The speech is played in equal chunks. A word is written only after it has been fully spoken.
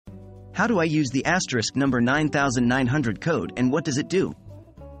How do I use the asterisk number 9900 code and what does it do?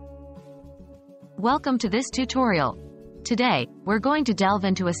 Welcome to this tutorial. Today, we're going to delve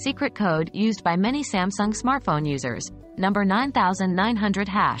into a secret code used by many Samsung smartphone users, number 9900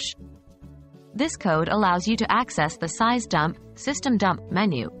 hash. This code allows you to access the SysDump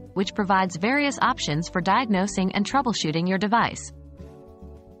menu, which provides various options for diagnosing and troubleshooting your device.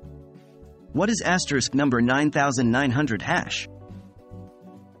 What is asterisk number 9900 hash?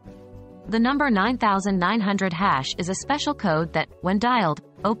 The number 9900 hash is a special code that, when dialed,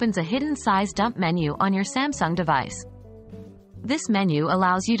 opens a hidden SysDump menu on your Samsung device. This menu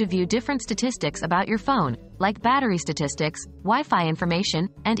allows you to view different statistics about your phone, like battery statistics, Wi-Fi information,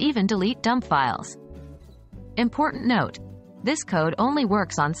 and even delete dump files. Important note: this code only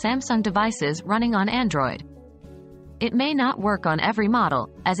works on Samsung devices running on Android. It may not work on every model,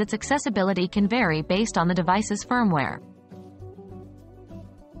 as its accessibility can vary based on the device's firmware.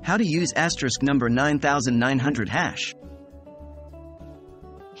 How to use asterisk number 9900 hash?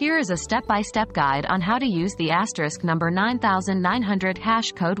 Here is a step-by-step guide on how to use the asterisk number 9900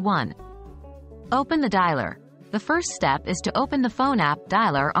 hash code 1. Open the dialer. The first step is to open the phone app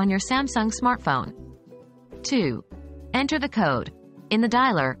Dialer on your Samsung smartphone. 2. Enter the code. In the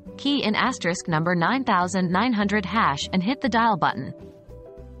dialer, key in asterisk number 9900 hash and hit the dial button.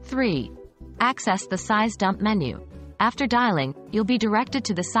 3. Access the SysDump menu. After dialing, you'll be directed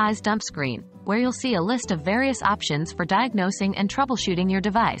to the SysDump screen, where you'll see a list of various options for diagnosing and troubleshooting your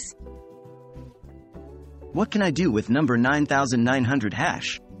device. What can I do with number 9900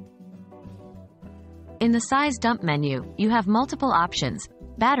 hash? In the SysDump menu, you have multiple options.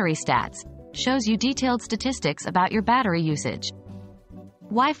 Battery stats shows you detailed statistics about your battery usage.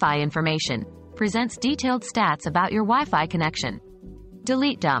 Wi-Fi information presents detailed stats about your Wi-Fi connection.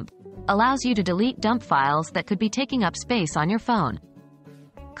 Delete dump allows you to delete dump files that could be taking up space on your phone.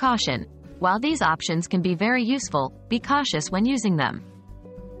 Caution: while these options can be very useful, be cautious when using them.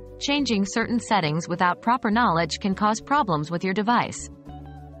 Changing certain settings without proper knowledge can cause problems with your device.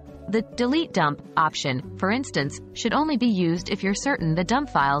 The delete dump option, for instance, should only be used if you're certain the dump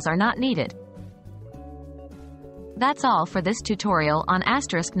files are not needed. That's all for this tutorial on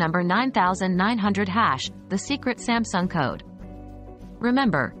asterisk number 9900 hash, the secret Samsung code.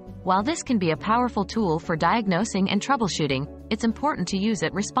 Remember, while this can be a powerful tool for diagnosing and troubleshooting, it's important to use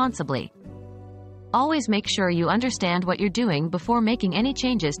it responsibly. Always make sure you understand what you're doing before making any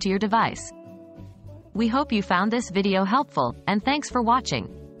changes to your device. We hope you found this video helpful, and thanks for watching.